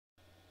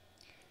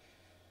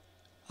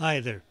Hi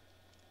there.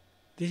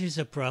 This is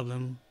a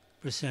problem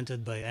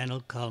presented by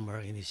Anil Kumar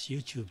in his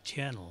YouTube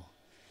channel.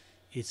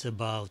 It's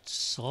about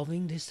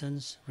solving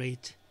distance,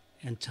 rate,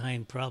 and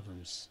time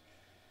problems,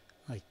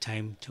 like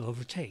time to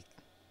overtake.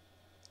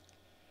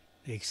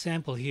 The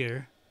example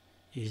here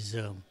is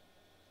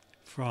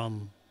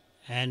from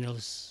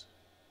Anil's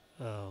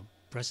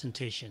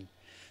presentation.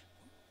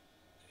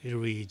 It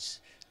reads,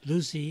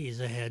 Lucy is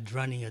ahead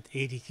running at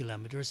 80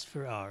 kilometers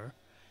per hour,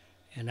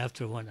 and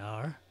after 1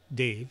 hour,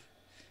 Dave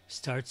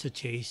starts to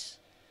chase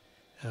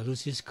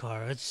Lucy's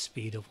car at a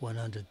speed of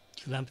 100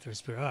 kilometers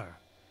per hour.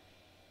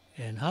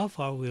 And how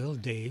far will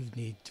Dave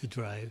need to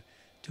drive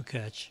to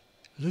catch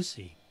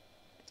Lucy?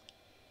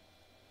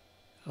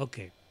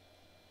 Okay,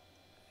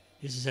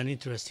 this is an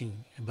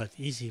interesting but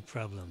easy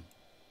problem.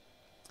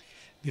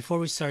 Before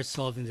we start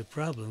solving the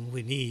problem,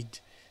 we need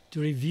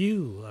to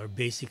review our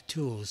basic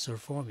tools or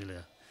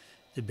formula.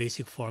 The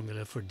basic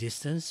formula for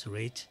distance,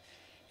 rate,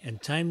 and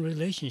time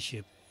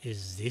relationship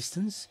is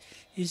distance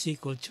is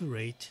equal to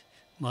rate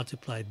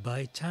multiplied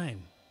by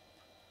time,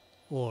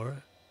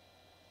 or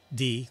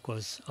D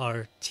equals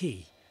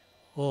RT,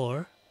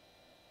 or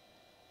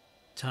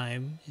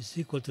time is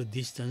equal to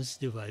distance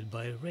divided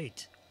by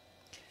rate.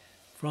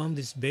 From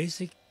this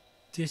basic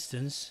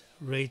distance,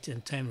 rate,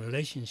 and time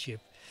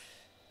relationship,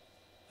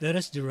 let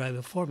us derive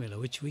a formula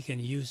which we can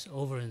use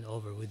over and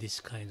over with this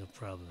kind of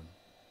problem.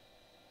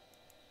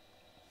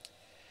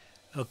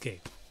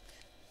 Okay,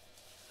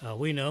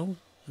 we know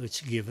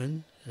it's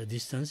given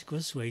distance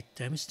equals rate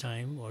times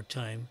time, or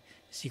time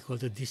is equal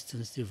to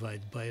distance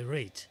divided by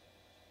rate.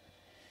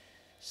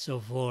 So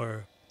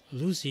for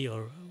Lucy,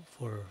 or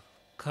for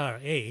car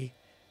A,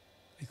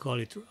 we call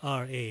it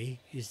RA,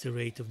 is the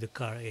rate of the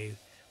car A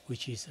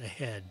which is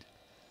ahead.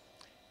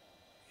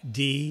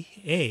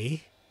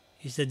 DA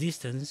is the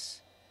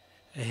distance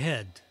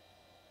ahead,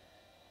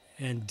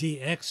 and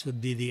dx would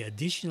be the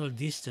additional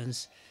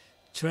distance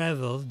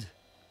traveled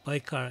by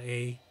car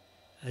A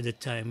at the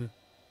time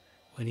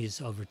when he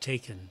is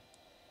overtaken.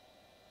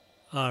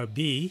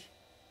 RB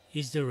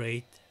is the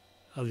rate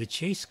of the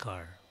chase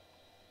car.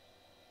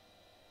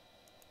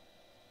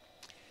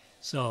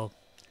 So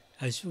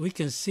as we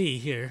can see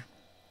here,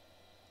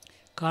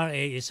 car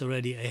A is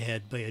already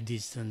ahead by a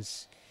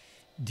distance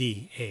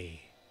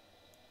dA,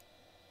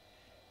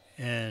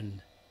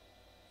 and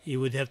he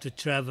would have to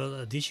travel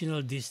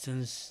additional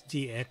distance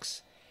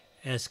dx,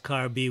 as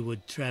car B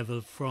would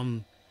travel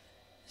from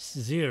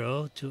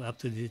 0 to up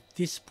to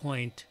this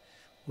point,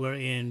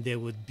 wherein there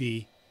would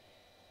be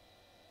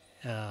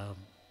that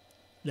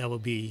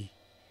would be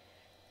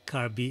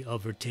car B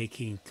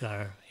overtaking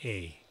car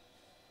A.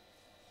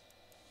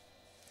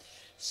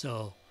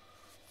 So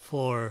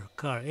for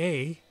car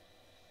A,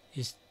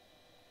 his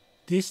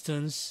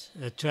distance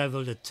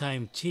traveled at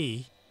time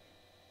t,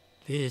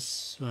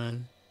 this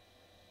one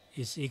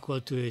is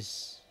equal to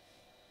his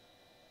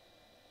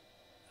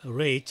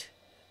rate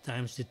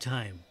times the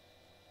time.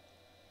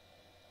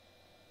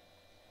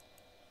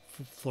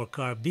 For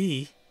car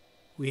B,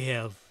 we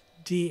have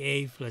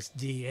dA plus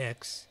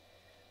dx,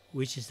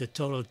 which is the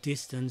total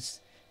distance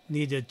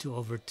needed to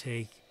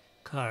overtake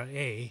car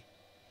A,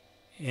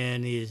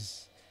 and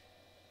his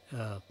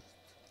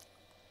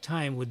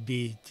time would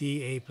be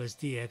dA plus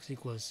dx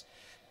equals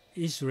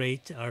his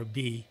rate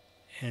RB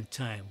and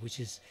time, which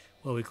is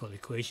what we call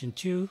equation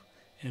 2,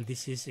 and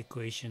this is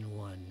equation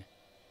 1.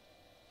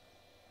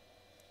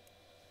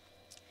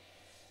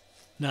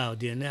 Now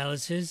the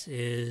analysis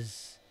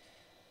is,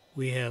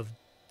 we have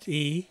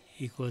D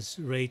equals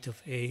rate of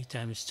A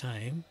times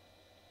time,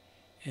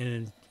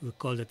 and we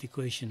call that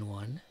equation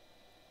 1,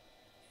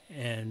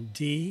 and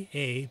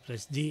dA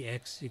plus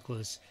dx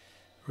equals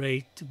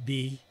rate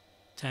B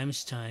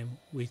times time,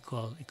 we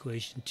call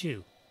equation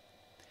 2.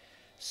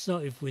 So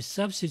if we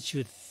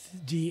substitute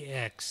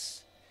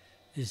dx,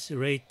 this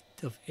rate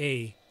of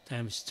A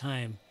times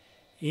time,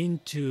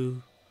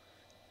 into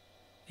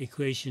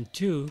equation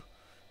 2,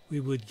 we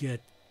would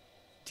get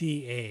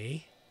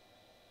dA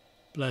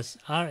plus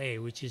RA,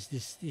 which is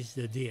this is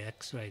the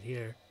dx right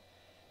here,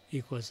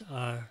 equals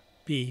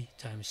RB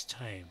times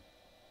time.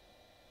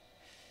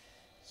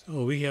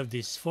 So we have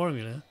this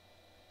formula,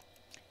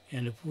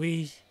 and if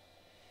we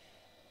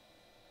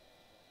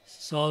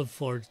solve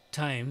for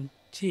time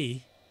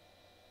t,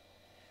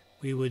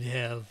 we would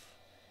have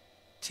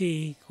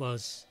t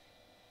equals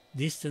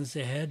distance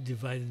ahead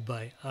divided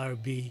by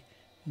RB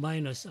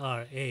minus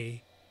RA,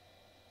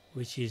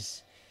 which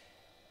is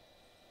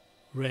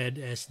read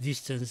as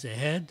distance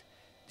ahead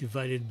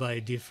divided by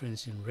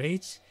difference in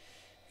rates,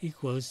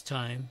 equals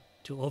time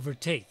to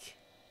overtake.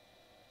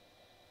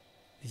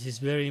 This is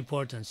very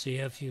important, so you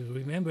have to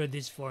remember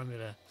this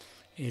formula.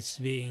 It's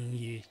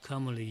being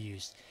commonly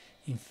used.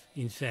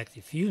 In fact,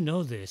 if you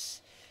know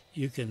this,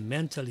 you can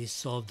mentally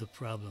solve the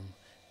problem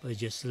by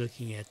just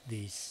looking at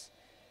these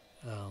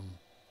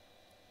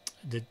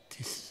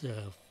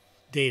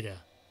data.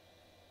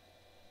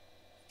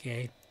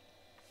 Okay,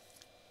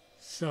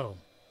 so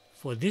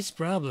for this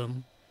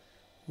problem,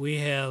 we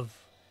have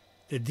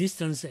the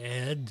distance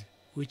ahead,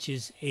 which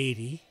is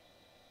 80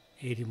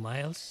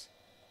 miles,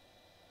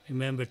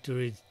 remember to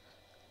read.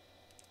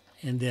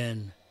 And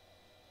then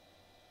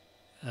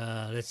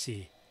let's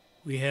see,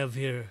 we have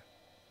here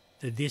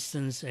the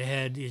distance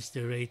ahead is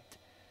the rate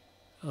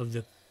of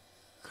the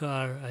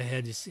car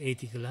ahead is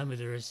 80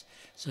 kilometers,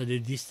 so the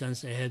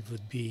distance ahead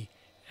would be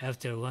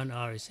after 1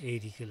 hour is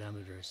 80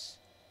 kilometers.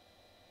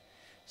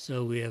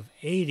 So we have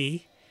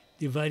 80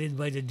 divided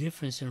by the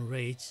difference in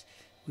rates,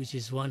 which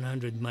is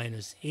 100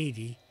 minus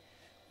 80,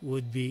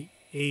 would be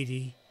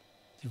 80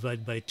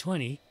 divided by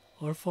 20,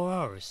 or 4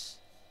 hours.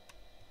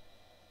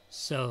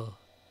 So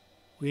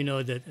we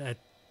know that at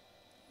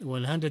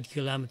 100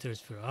 kilometers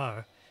per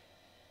hour,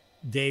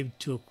 Dave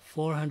took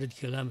 400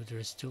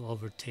 kilometers to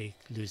overtake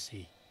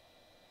Lucy.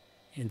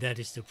 And that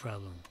is the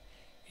problem.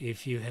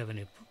 If you have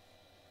any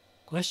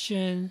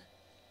question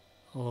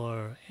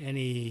or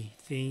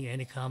anything,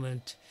 any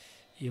comment,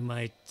 you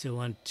might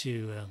want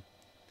to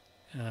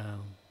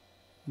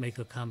make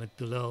a comment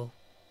below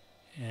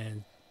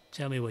and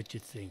tell me what you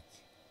think.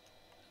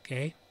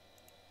 Okay?